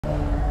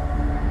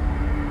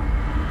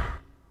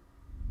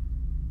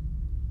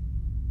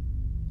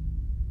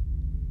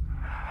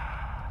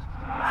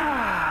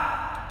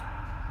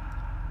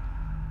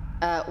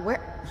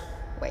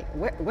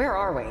where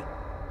are we?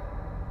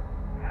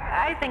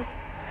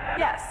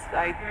 Yes,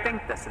 I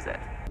think this is it.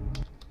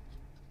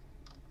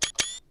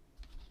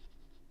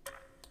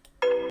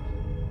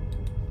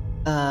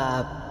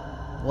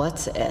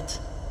 What's it?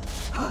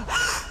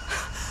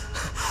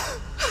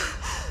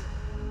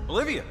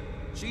 Olivia!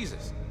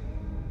 Jesus.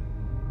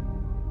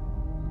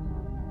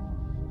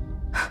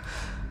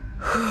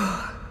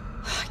 I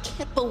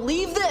can't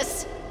believe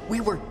this! We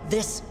were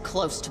this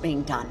close to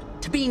being done,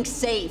 to being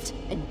saved,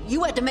 and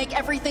you had to make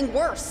everything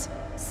worse.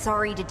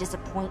 Sorry to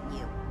disappoint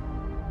you.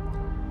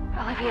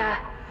 Olivia,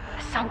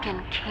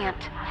 Sunken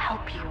can't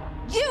help you.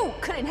 You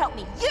couldn't help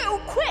me! You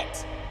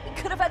quit! We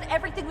could have had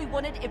everything we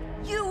wanted if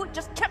you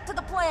just kept to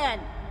the plan!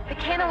 The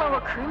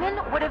Kanaloa crewmen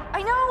would have...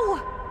 I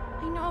know!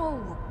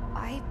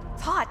 I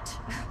thought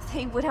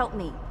they would help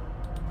me.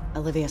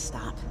 Olivia,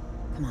 stop.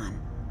 Come on.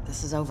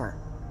 This is over.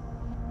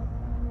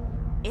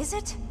 Is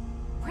it?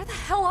 Where the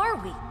hell are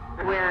we?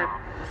 We're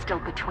still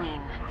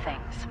between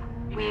things.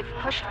 We've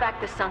pushed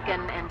back the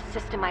Sunken and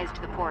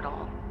systemized the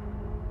portal.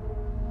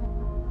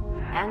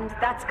 And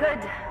that's good.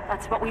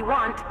 That's what we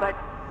want, but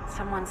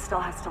someone still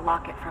has to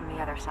lock it from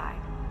the other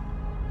side.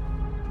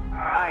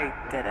 I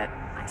did it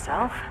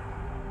myself.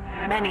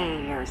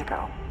 Many years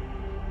ago.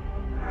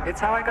 It's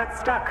how I got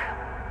stuck.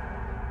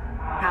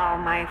 How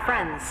my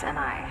friends and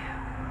I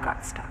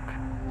got stuck.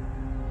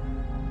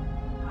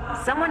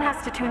 Someone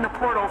has to tune the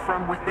portal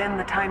from within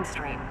the time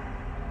stream.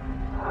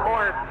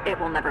 Or it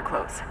will never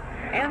close.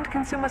 And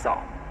consume us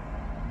all.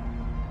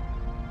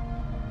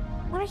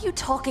 What are you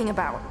talking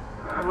about?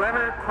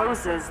 Whoever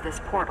closes this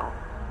portal.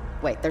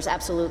 Wait, there's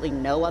absolutely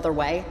no other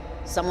way?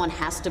 Someone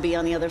has to be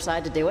on the other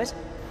side to do it?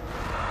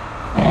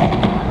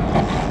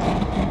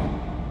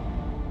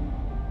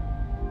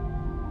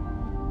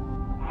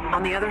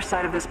 On the other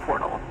side of this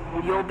portal,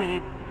 you'll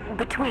be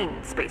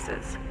between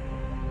spaces.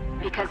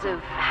 Because of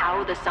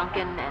how the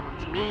Sunken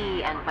and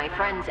me and my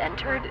friends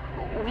entered,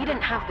 we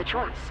didn't have the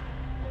choice.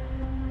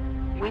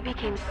 We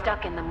became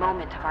stuck in the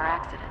moment of our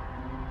accident.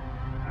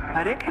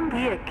 But it can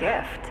be a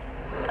gift.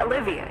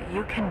 Olivia,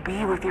 you can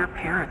be with your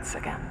parents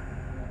again.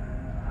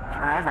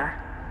 Forever.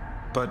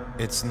 But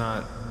it's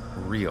not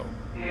real.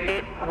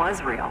 It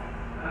was real.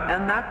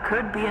 And that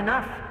could be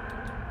enough.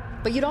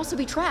 But you'd also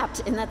be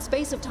trapped in that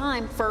space of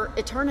time for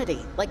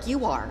eternity, like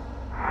you are.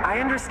 I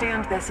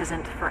understand this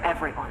isn't for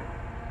everyone.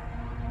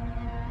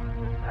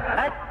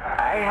 But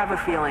I have a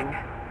feeling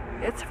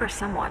it's for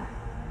someone.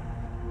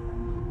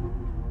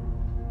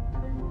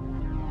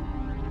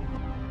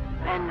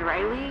 And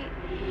Riley,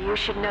 you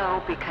should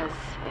know because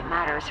it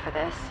matters for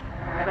this.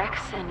 Rex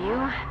and you,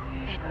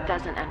 it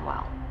doesn't end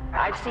well.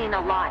 I've seen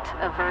a lot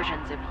of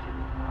versions of you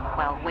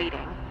while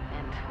waiting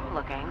and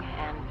looking,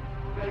 and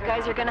you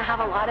guys are gonna have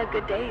a lot of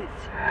good days.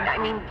 I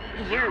mean,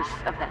 years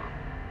of them.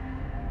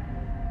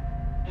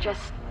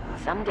 Just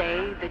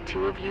someday, the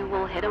two of you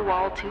will hit a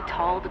wall too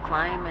tall to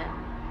climb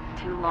and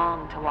too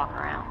long to walk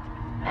around.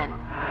 And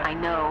I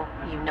know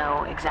you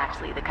know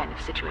exactly the kind of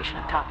situation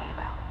I'm talking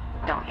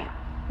about, don't you?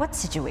 What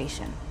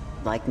situation?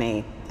 Like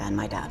me and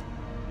my dad.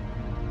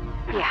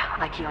 Yeah,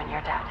 like you and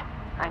your dad.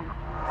 I'm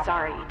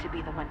sorry to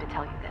be the one to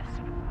tell you this,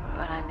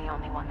 but I'm the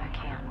only one that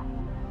can.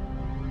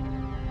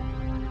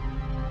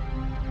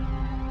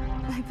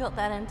 I built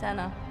that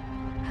antenna.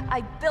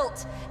 I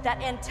built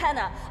that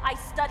antenna. I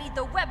studied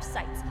the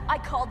websites. I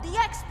called the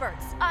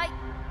experts. I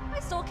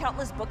stole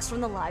countless books from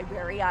the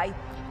library. I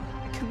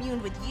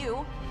communed with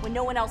you when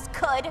no one else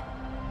could.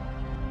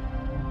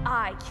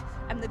 I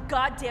am the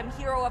goddamn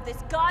hero of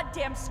this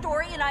goddamn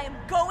story, and I am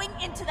going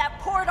into that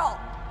portal.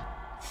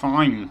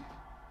 Fine.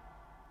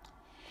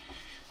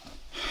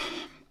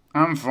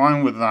 I'm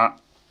fine with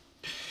that.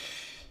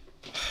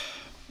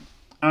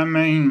 I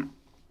mean,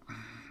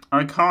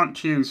 I can't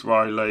choose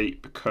Riley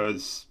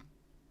because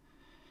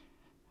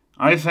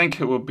I think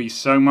it would be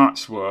so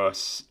much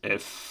worse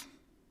if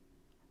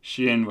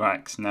she and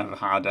Rex never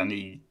had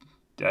any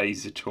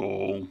days at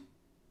all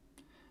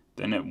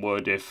than it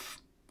would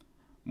if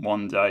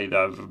one day they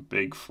have a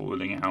big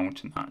falling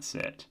out and that's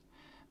it.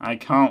 I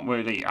can't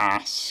really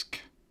ask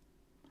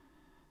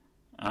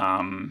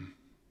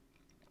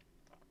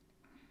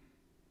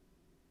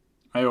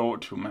I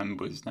ought to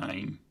remember his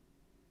name.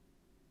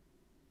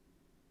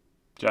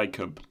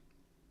 Jacob.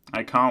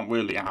 I can't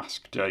really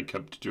ask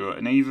Jacob to do it,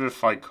 and even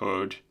if I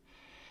could,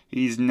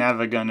 he's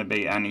never going to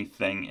be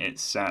anything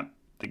except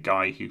the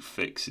guy who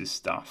fixes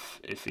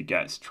stuff if he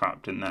gets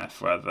trapped in there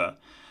forever.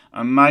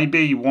 And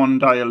maybe one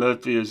day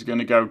Olivia's going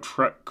to go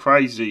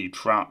crazy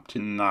trapped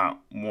in that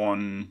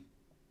one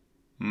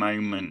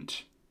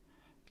moment,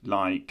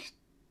 like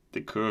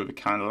the crew of the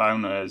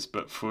Canalona is,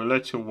 but for a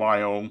little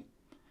while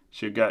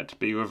she'll get to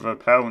be with her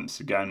parents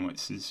again,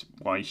 which is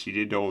why she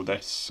did all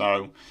this.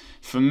 So,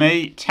 for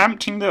me,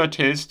 tempting though it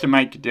is to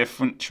make a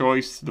different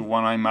choice to the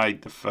one I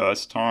made the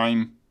first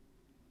time.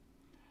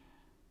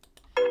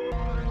 And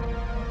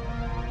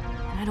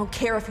I don't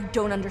care if you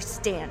don't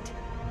understand.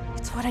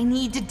 It's what I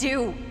need to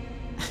do.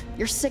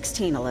 You're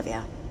 16,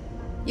 Olivia.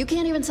 You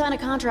can't even sign a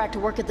contract to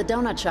work at the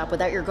donut shop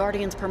without your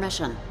guardian's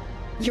permission.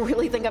 You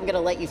really think I'm gonna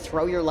let you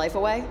throw your life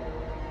away?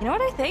 You know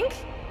what I think?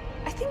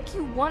 I think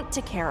you want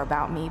to care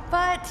about me,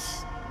 but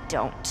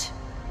don't.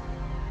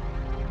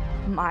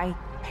 My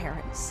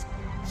parents.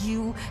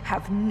 You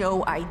have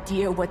no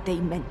idea what they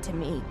meant to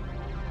me.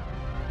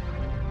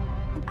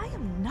 And I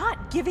am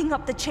not giving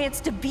up the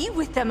chance to be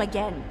with them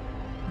again.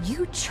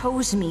 You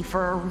chose me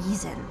for a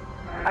reason.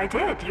 I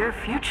did. Your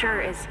future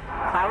is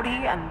cloudy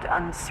and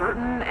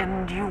uncertain,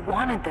 and you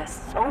wanted this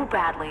so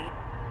badly.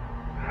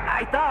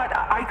 I thought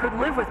I could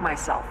live with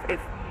myself if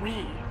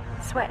we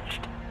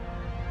switched.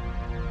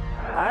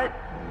 But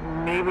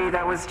maybe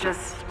that was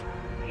just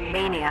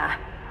mania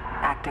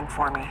acting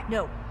for me.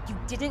 No, you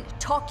didn't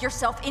talk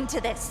yourself into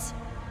this.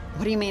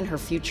 What do you mean her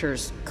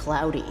future's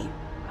cloudy?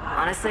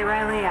 Honestly,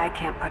 Riley, I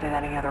can't put it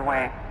any other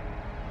way.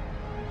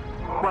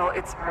 Well,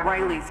 it's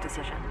Riley's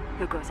decision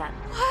who goes in.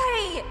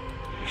 Why?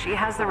 She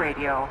has the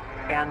radio,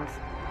 and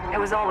it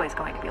was always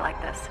going to be like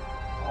this.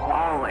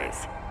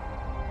 Always.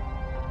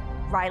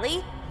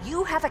 Riley,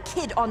 you have a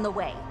kid on the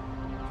way.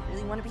 You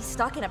really want to be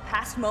stuck in a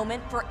past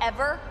moment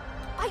forever?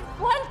 I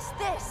want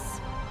this!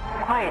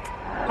 Quiet.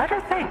 Let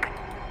her think.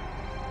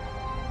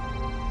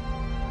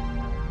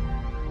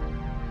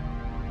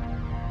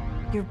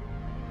 You're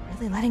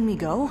really letting me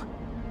go?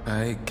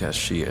 I guess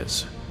she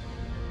is.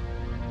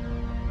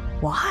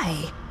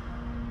 Why?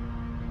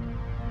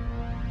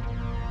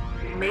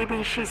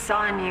 Maybe she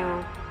saw in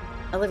you.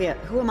 Olivia,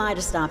 who am I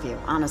to stop you,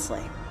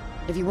 honestly?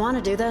 If you want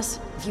to do this,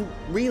 if you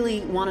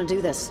really want to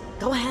do this,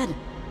 go ahead.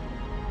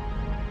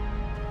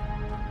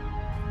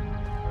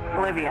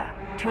 Olivia,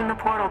 tune the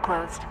portal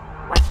closed.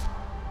 I'm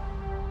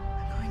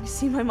going to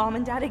see my mom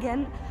and dad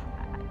again.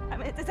 I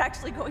mean, it's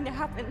actually going to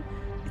happen.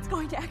 It's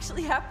going to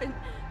actually happen.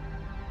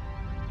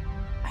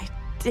 I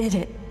did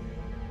it.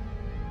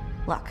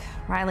 Look,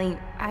 Riley,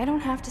 I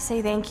don't have to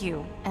say thank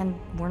you, and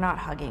we're not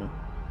hugging.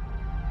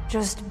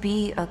 Just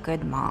be a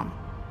good mom.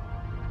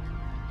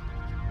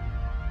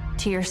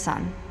 To your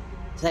son.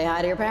 Say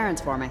hi to your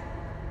parents for me.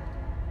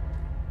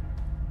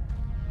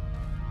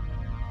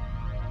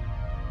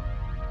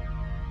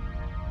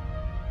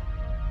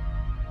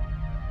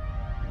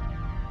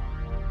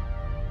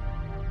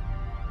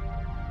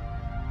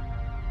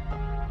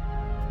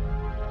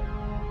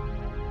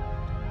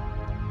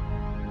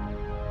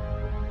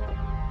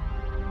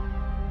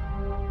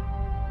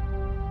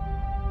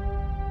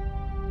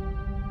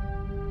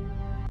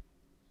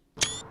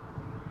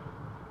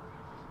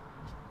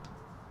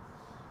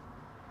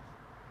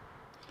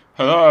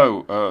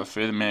 Hello,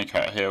 Fear the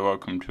Meerkat here.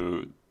 Welcome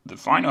to the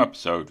final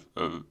episode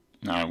of...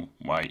 No,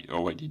 wait,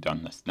 already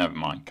done this. Never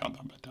mind, can't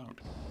have it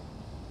out.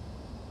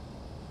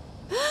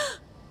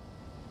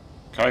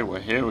 Okay,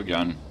 we're here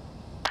again.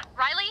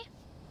 Riley?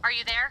 Are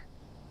you there?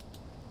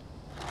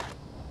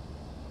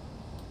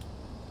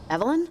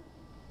 Evelyn?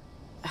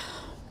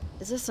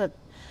 Is this a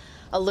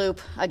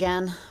loop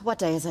again? What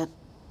day is it?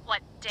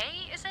 What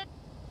day is it?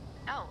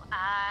 Oh,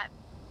 I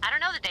don't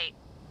know the date.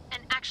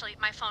 And actually,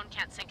 my phone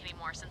can't sync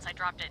anymore since I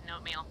dropped it in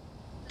oatmeal.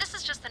 This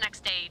is just the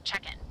next day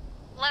check-in.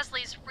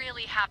 Leslie's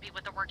really happy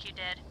with the work you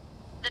did.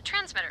 The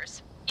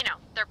transmitters, you know,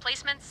 their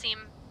placements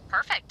seem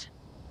perfect.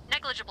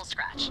 Negligible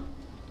scratch.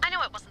 I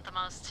know it wasn't the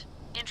most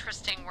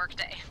interesting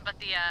workday, but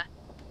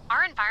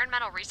our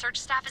environmental research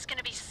staff is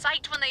gonna be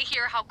psyched when they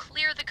hear how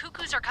clear the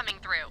cuckoos are coming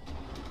through.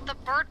 The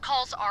bird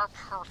calls are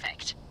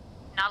perfect.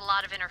 Not a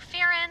lot of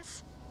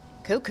interference.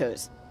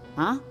 Cuckoos,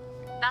 huh?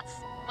 That's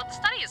what the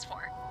study is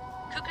for.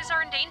 Cuckoos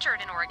are endangered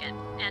in Oregon,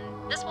 and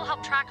this will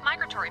help track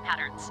migratory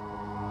patterns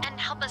and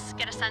help us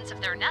get a sense of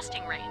their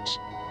nesting range.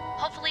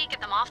 Hopefully get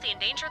them off the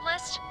endangered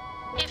list,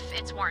 if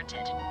it's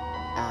warranted.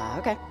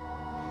 Okay.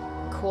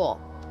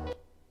 Cool.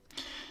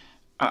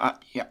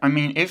 Yeah, I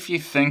mean, if you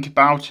think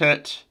about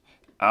it,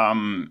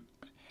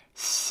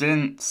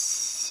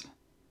 since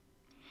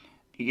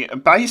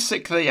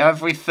basically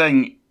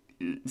everything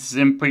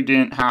simply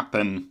didn't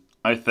happen,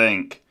 I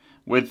think.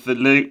 With the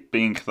loop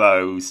being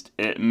closed,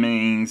 it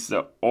means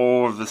that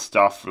all of the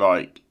stuff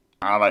like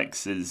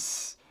Alex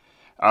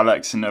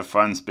and her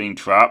friends being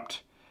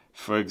trapped,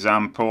 for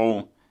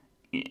example,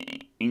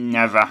 it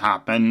never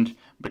happened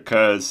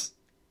because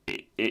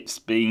it's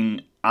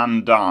been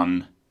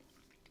undone,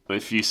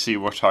 if you see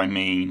what I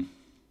mean.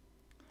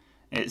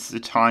 It's the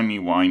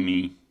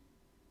timey-wimey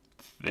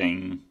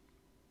thing.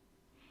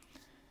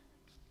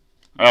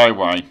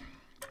 Anyway.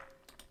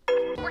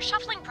 We're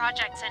shuffling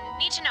projects and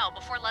need to know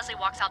before Leslie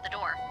walks out the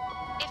door.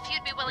 If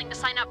you'd be willing to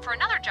sign up for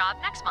another job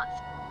next month.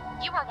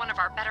 You are one of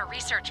our better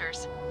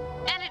researchers.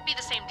 And it'd be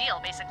the same deal,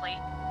 basically.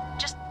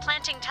 Just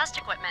planting test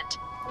equipment.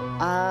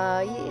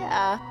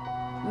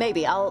 Yeah.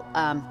 Maybe. I'll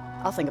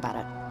think about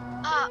it.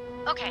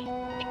 Okay.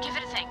 Give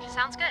it a think.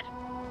 Sounds good.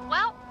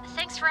 Well,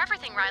 thanks for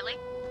everything, Riley.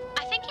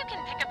 I think you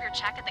can pick up your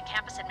check at the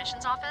campus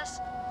admissions office.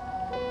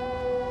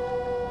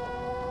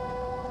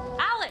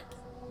 Alex,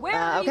 where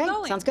are you going?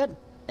 Okay, sounds good.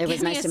 It was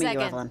Give me nice a to meet you,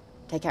 second. Evelyn.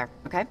 Take care,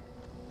 okay?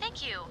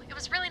 Thank you. It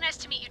was really nice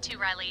to meet you too,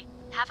 Riley.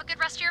 Have a good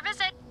rest of your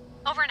visit.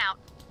 Over and out.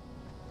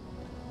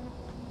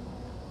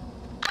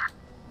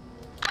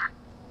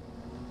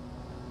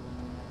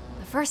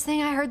 The first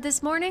thing I heard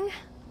this morning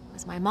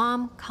was my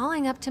mom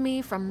calling up to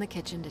me from the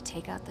kitchen to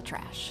take out the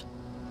trash.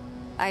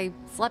 I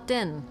slept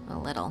in a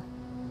little,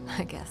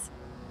 I guess.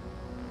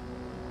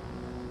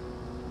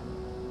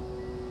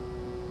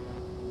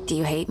 Do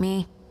you hate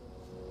me?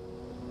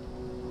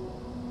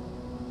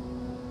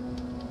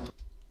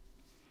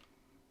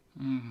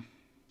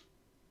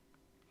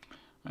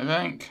 I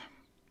think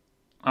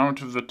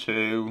out of the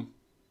two,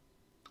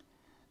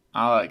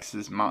 Alex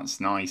is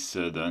much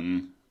nicer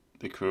than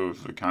the crew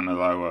of the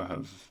Kanaloa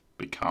have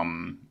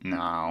become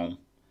now.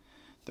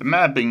 They may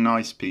have been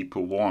nice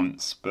people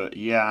once, but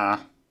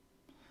yeah,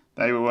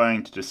 they were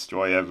willing to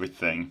destroy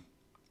everything.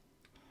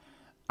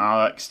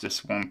 Alex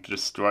just wanted a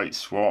straight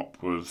swap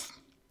with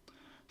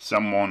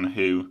someone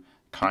who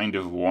kind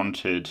of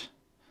wanted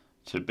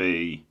to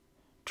be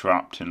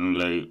trapped in a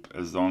loop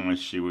as long as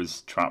she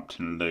was trapped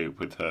in a loop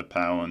with her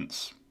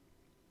parents.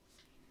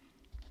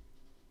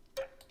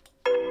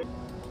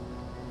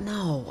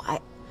 No,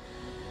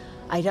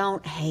 I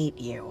don't hate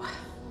you.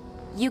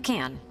 You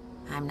can.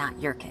 I'm not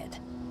your kid.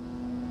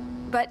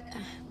 But,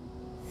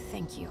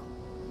 thank you.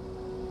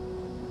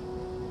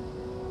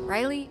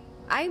 Riley,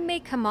 I may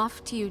come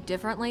off to you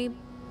differently,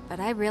 but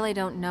I really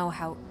don't know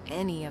how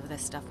any of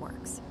this stuff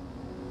works.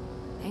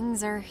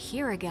 Things are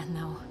here again,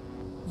 though.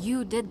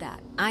 You did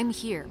that. I'm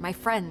here. My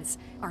friends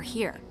are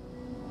here.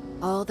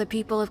 All the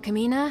people of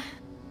Kamina,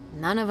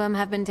 none of them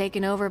have been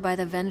taken over by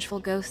the vengeful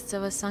ghosts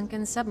of a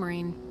sunken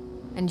submarine.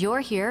 And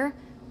you're here,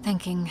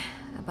 thinking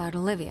about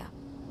Olivia.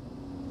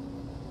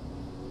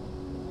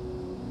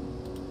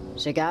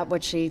 She got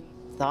what she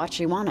thought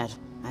she wanted.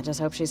 I just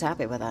hope she's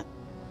happy with it.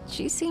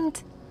 She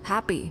seemed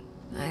happy.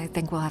 I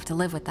think we'll have to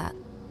live with that.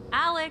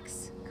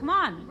 Alex, come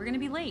on, we're gonna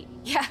be late.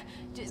 Yeah,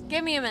 just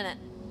give me a minute.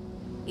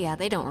 Yeah,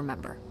 they don't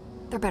remember.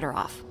 They're better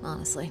off,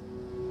 honestly.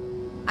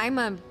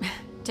 I'm,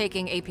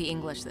 taking AP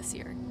English this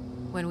year.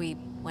 When we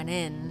went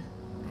in,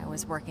 I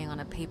was working on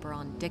a paper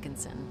on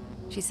Dickinson.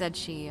 She said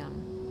she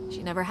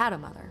never had a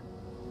mother.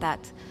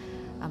 That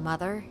a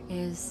mother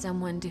is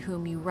someone to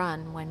whom you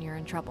run when you're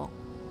in trouble.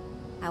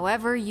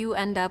 However you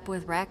end up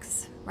with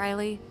Rex,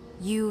 Riley,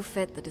 you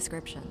fit the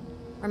description.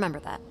 Remember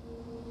that.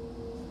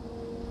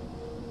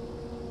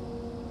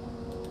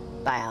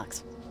 Bye,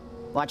 Alex.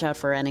 Watch out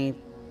for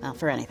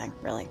for anything,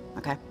 really,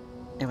 okay?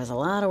 It was a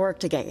lot of work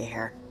to get you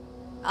here.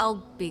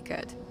 I'll be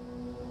good.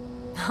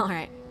 All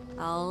right.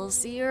 I'll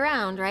see you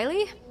around,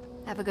 Riley.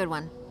 Have a good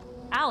one.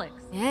 Alex.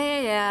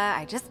 Yeah.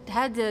 I just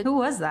had to... Who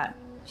was that?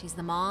 She's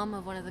the mom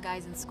of one of the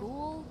guys in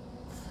school.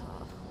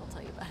 Oh, I'll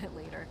tell you about it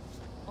later.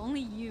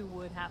 Only you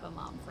would have a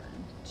mom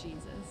friend.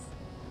 Jesus.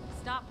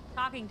 Stop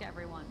talking to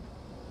everyone.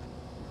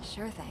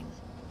 Sure thing.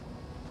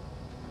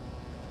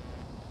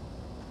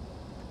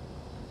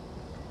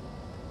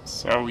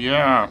 So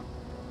yeah,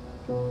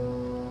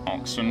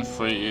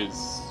 Oxenfree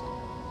is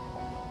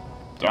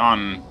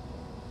done,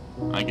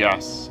 I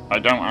guess. I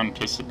don't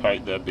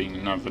anticipate there being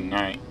another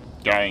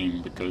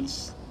game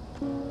because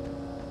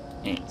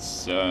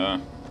it's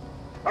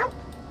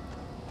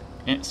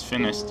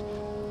finished.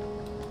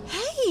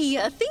 Hey,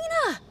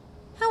 Athena!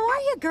 How are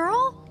you,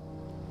 girl?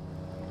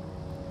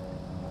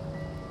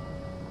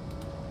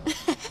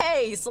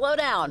 Hey, slow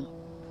down.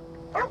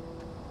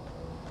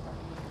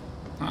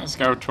 Let's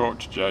go talk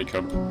to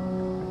Jacob.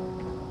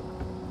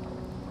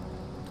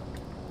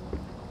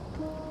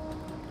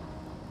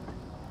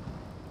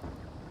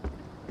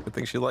 I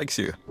think she likes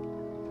you.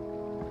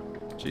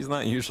 She's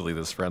not usually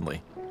this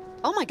friendly.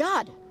 Oh my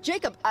god,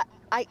 Jacob,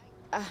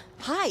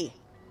 hi.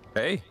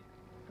 Hey?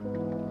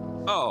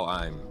 Oh,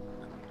 I'm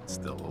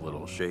still a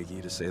little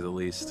shaky, to say the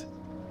least.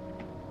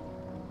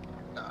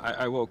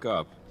 I woke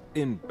up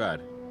in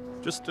bed.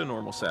 Just a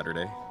normal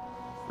Saturday.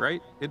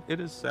 Right? It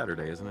is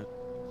Saturday, isn't it?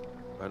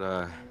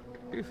 But,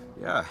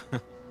 yeah. I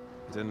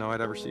didn't know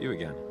I'd ever see you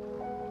again.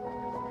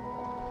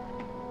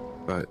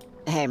 But...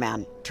 Hey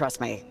man, trust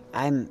me,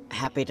 I'm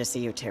happy to see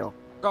you too.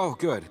 Oh,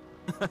 good.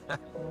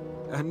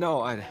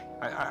 No,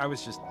 I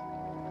was just...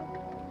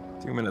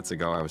 2 minutes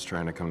ago, I was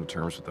trying to come to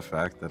terms with the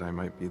fact that I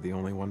might be the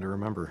only one to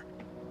remember.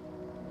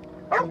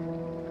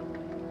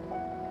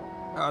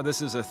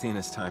 This is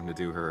Athena's time to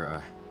do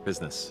her,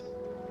 business.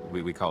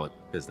 We call it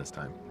business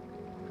time.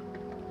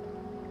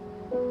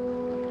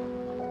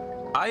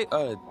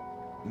 I,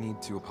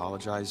 need to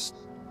apologize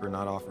for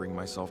not offering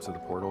myself to the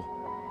portal.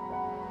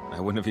 I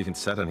wouldn't have even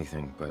said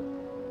anything, but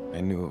I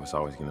knew it was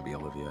always going to be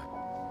Olivia.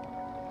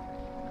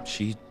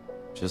 She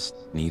just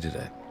needed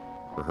it.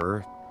 For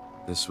her,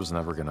 this was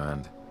never going to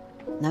end.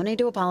 No need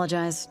to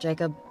apologize,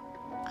 Jacob.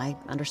 I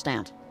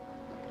understand.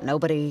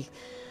 Nobody,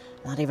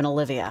 not even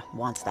Olivia,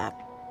 wants that.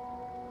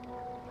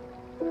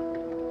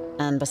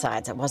 And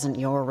besides, it wasn't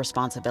your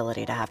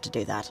responsibility to have to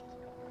do that.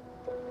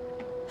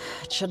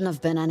 It shouldn't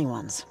have been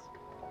anyone's.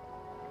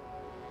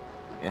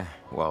 Yeah,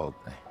 well,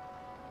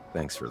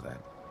 thanks for that.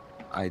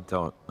 I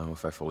don't know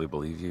if I fully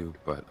believe you,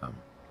 but,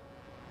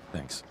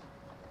 thanks.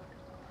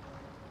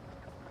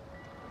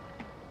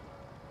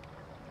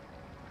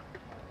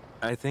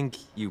 I think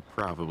you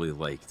probably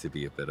like to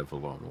be a bit of a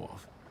lone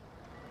wolf.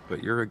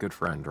 But you're a good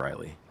friend,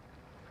 Riley.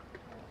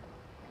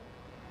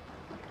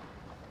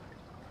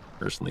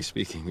 Personally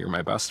speaking, you're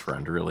my best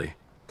friend, really.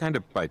 Kind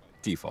of by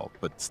default,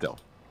 but still.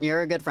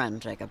 You're a good friend,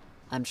 Jacob.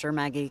 I'm sure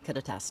Maggie could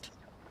attest.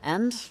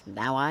 And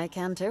now I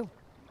can too.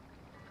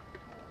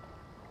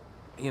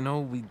 You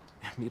know, we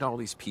meet all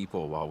these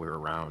people while we're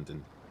around,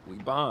 and we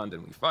bond,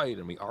 and we fight,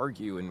 and we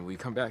argue, and we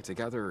come back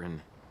together,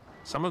 and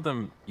some of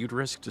them you'd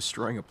risk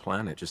destroying a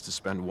planet just to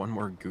spend one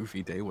more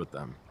goofy day with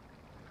them.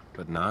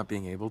 But not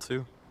being able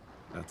to,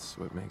 that's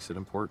what makes it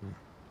important.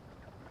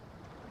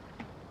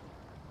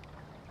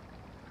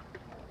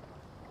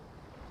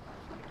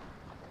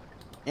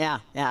 Yeah,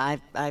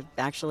 I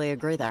actually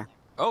agree there.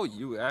 Oh,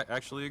 you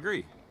actually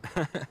agree?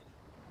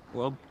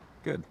 Well,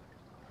 good.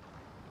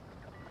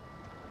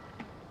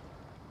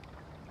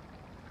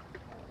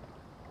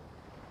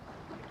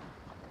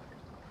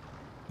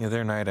 The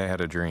other night I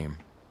had a dream.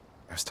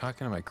 I was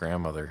talking to my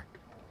grandmother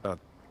about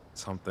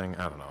something,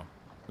 I don't know.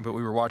 But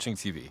we were watching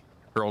TV,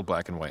 her old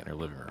black and white in her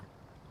living room.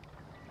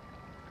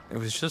 It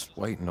was just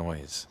white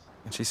noise.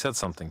 And she said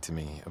something to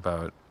me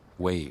about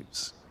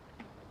waves.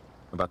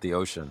 About the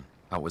ocean,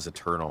 how it was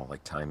eternal,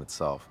 like time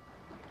itself.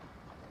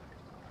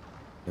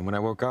 And when I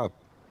woke up,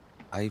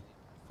 I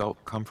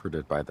felt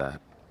comforted by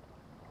that.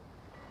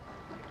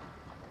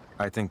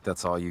 I think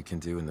that's all you can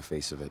do in the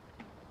face of it.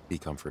 Be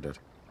comforted.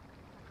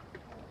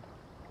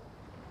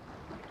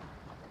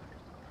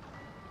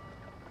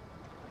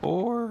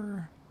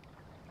 Or...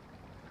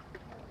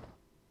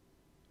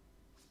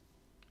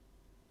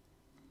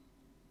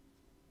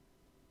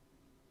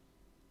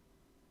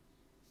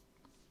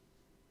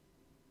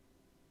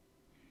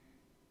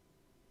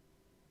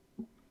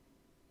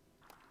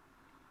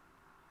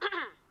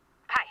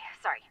 Hi,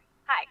 sorry.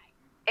 Hi.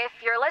 If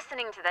you're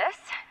listening to this,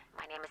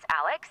 my name is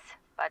Alex,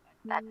 but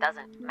that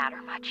doesn't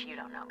matter much. You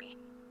don't know me.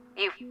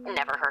 You've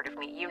never heard of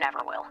me. You never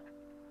will.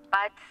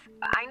 But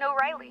I know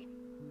Riley,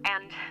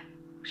 and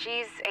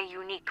she's a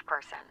unique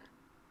person.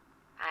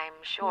 I'm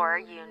sure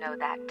you know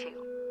that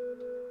too.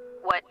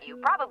 What you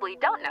probably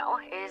don't know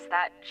is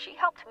that she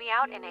helped me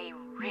out in a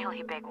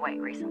really big way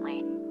recently.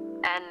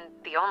 And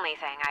the only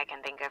thing I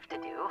can think of to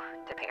do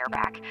to pay her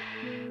back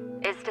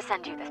is to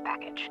send you this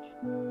package.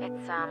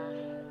 It's,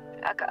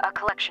 a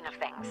collection of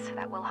things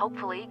that will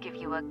hopefully give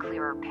you a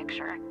clearer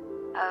picture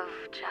of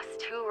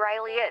just who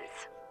Riley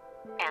is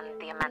and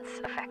the immense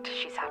effect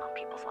she's had on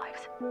people's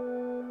lives.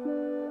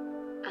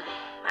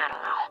 I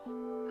don't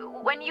know.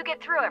 When you get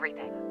through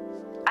everything,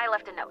 I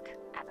left a note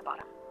at the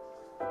bottom.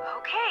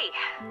 Okay.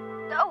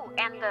 Oh,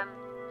 and,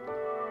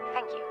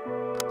 thank you.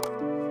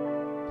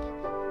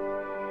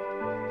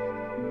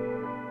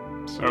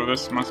 So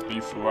this must be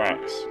for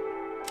Rex.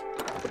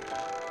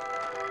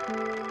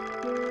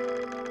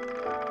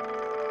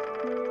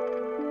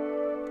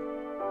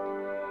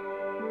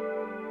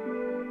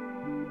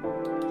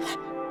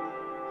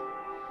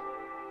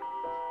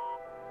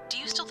 Do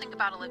you still think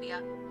about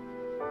Olivia?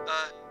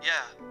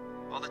 Yeah.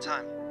 All the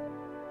time.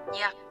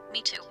 Yeah,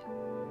 me too.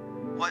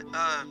 What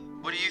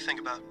do you think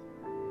about?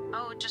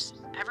 Oh, just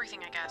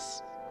everything, I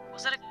guess.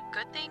 Was it a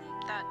good thing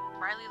that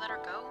Riley let her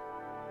go?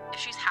 If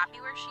she's happy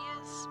where she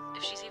is?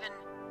 If she's even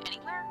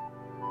anywhere?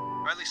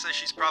 Riley says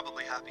she's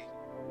probably happy.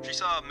 She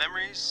saw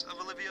memories of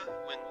Olivia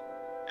when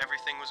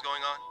everything was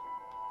going on.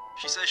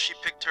 She says she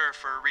picked her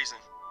for a reason,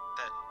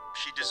 that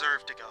she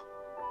deserved to go.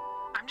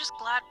 I'm just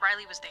glad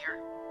Riley was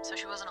there, so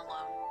she wasn't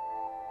alone.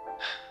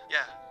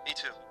 Yeah, me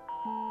too.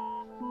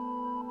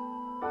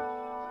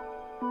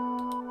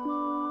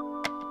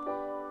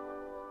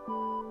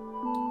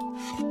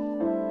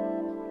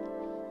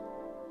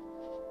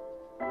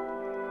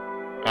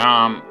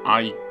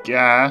 I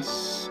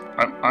guess...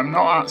 I'm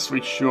not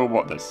actually sure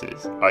what this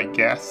is. I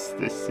guess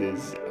this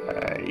is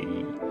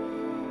a...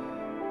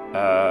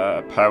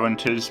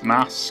 parentage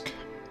mask.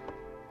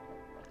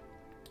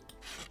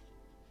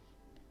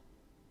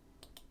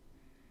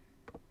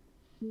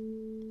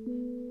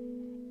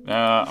 There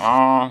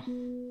are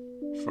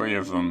 3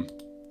 of them.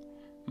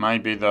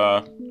 Maybe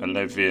they're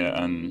Olivia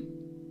and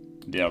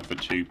the other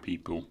 2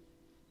 people.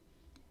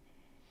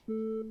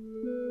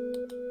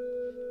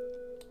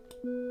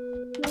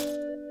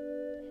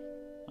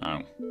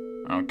 Oh,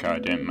 okay, I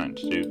didn't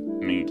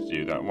mean to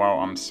do that. Well,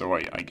 I'm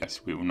sorry, I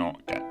guess we will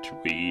not get to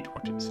read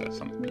what it says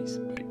on the piece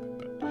of paper,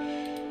 but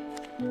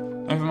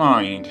never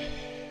mind.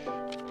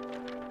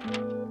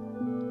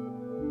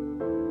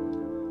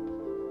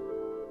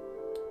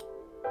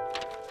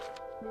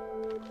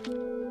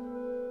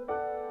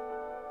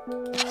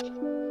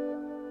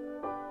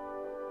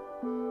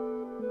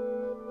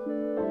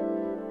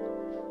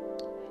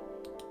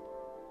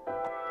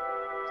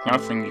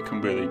 Nothing you can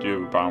really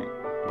do about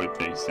with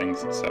these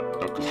things except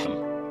look at them.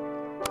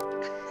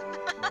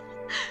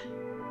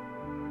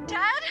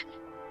 Dad?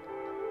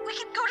 We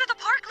can go to the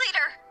park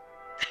later!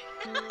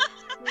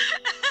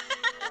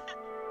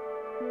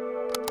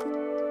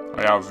 I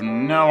have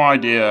no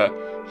idea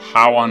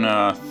how on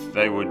earth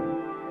they would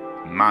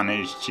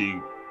manage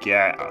to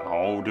get a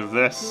hold of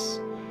this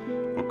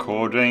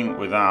recording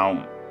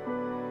without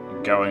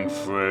going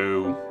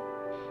through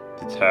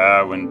the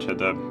tear into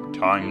the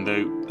time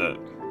loop that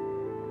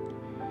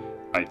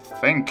I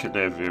think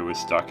Olivia was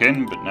stuck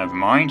in, but never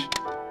mind.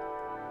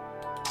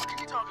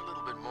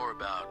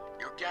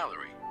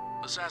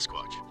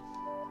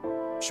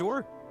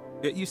 Sure.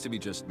 It used to be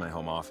just my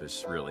home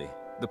office, really.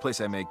 The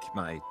place I make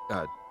my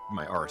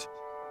art.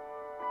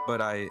 But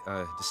I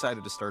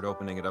decided to start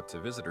opening it up to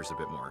visitors a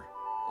bit more.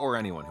 Or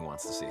anyone who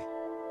wants to see.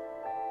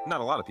 Not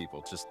a lot of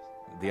people, just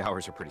the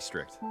hours are pretty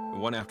strict.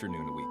 1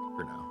 afternoon a week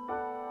for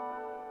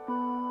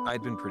now.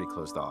 I'd been pretty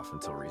closed off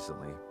until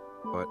recently,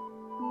 but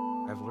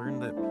I've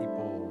learned that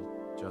people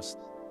just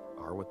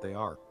are what they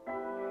are.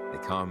 They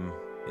come,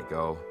 they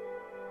go.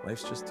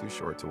 Life's just too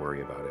short to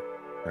worry about it,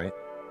 right?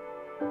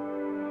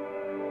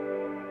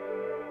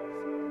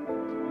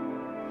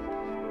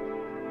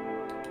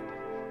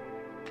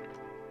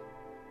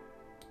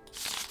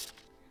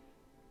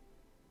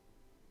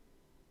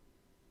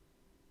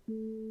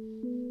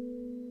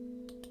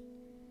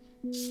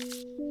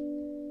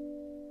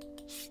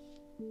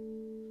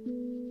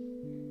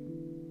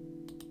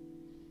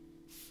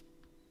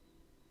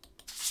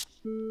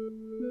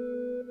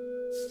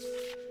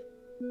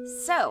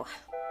 So,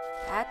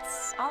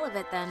 that's all of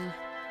it then.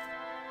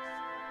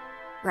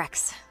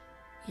 Rex,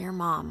 your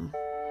mom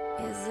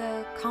is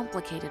a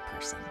complicated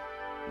person.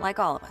 Like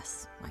all of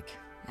us. Like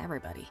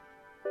everybody.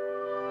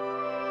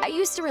 I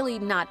used to really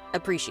not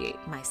appreciate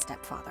my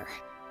stepfather.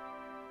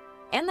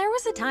 And there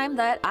was a time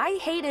that I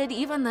hated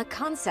even the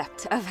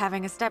concept of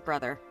having a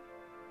stepbrother.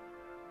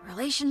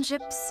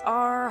 Relationships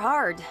are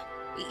hard.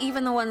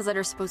 Even the ones that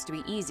are supposed to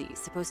be easy,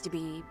 supposed to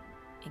be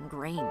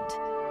ingrained.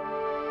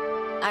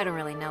 I don't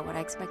really know what I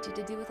expect you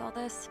to do with all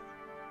this.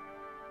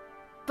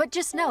 But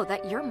just know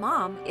that your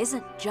mom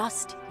isn't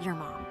just your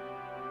mom.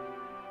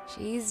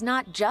 She's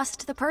not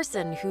just the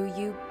person who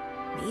you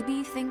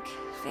maybe think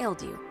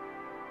failed you.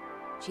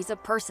 She's a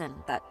person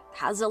that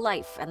has a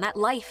life, and that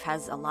life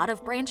has a lot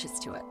of branches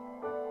to it.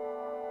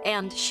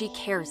 And she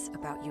cares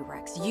about you,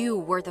 Rex. You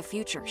were the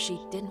future she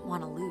didn't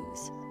want to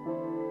lose.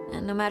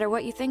 And no matter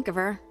what you think of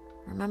her,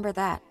 remember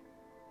that.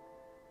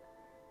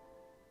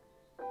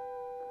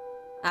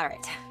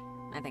 Alright,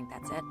 I think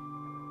that's it.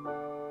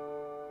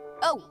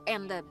 Oh,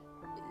 and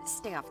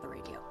stay off the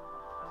radio.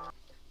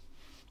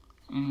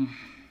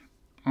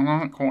 I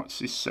like what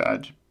she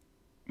said.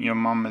 Your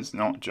mum is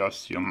not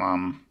just your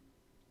mum.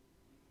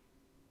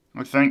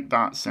 I think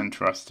that's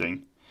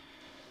interesting.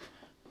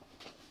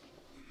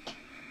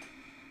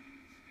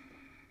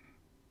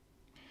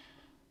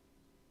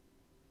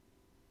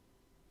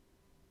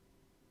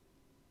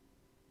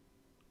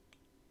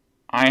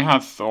 I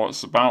have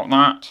thoughts about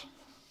that,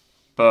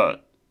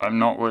 but I'm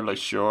not really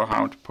sure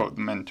how to put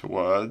them into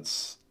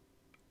words,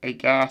 I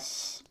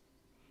guess.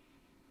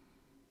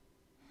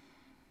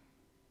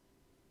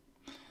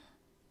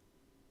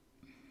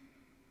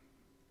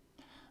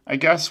 I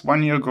guess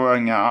when you're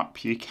growing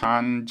up, you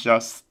can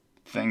just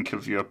think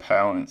of your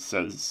parents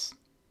as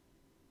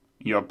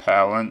your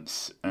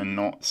parents and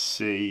not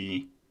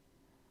see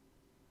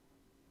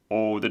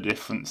all the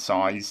different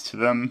sides to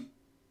them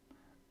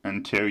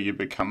until you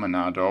become an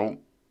adult.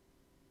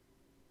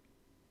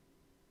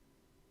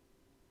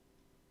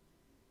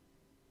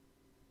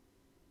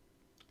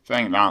 I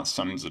think that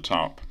sums it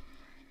up.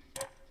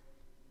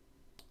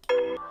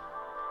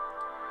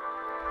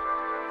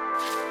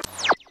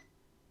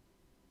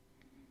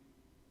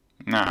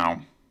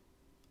 Now,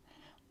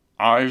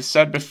 I've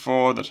said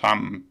before that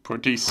I'm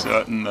pretty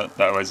certain that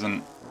there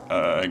isn't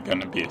going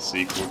to be a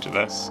sequel to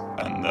this,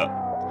 and that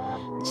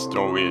the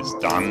story is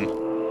done,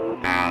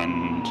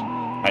 and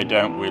I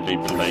don't really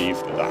believe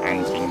that the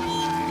ending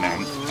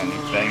meant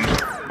anything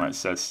when it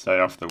says stay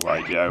off the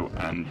radio,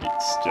 and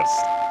it's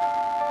just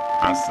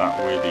has that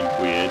really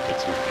weird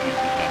little thing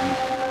at the end.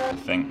 I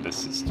think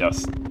this is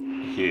just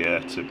here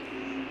to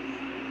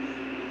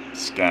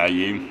scare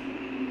you,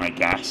 I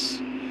guess.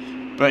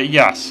 But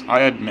yes,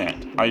 I admit,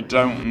 I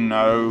don't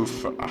know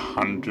for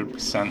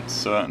 100%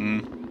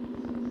 certain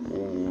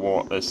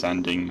what this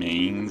ending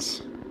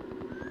means.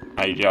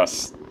 I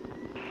just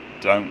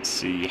don't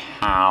see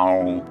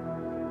how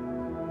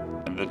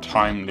the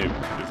time loop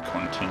could have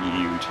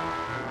continued.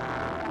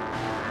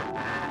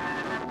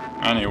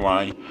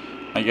 Anyway,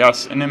 I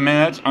guess in a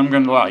minute I'm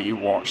going to let you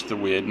watch the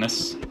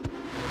weirdness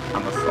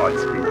and the slight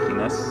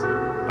spookiness.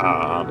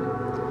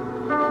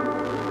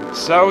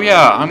 So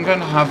yeah, I'm going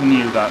to have a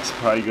new Let's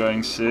Play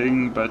going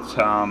soon, but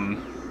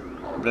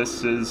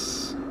this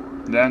is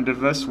the end of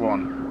this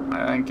one.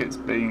 I think it's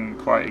been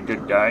quite a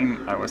good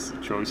game. I wish the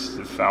choices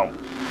have felt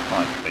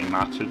like they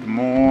mattered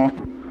more.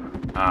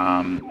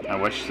 I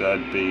wish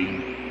there'd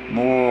been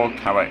more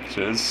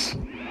characters,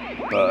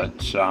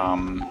 but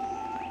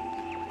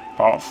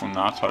apart from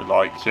that, I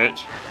liked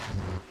it.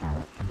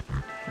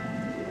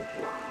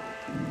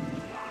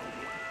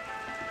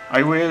 I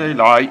really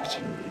liked,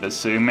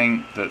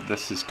 assuming that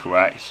this is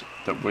correct,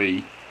 that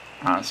we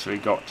actually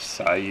got to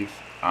save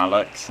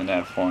Alex and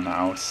everyone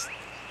else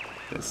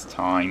this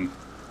time.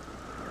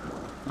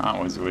 That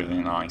was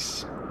really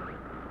nice.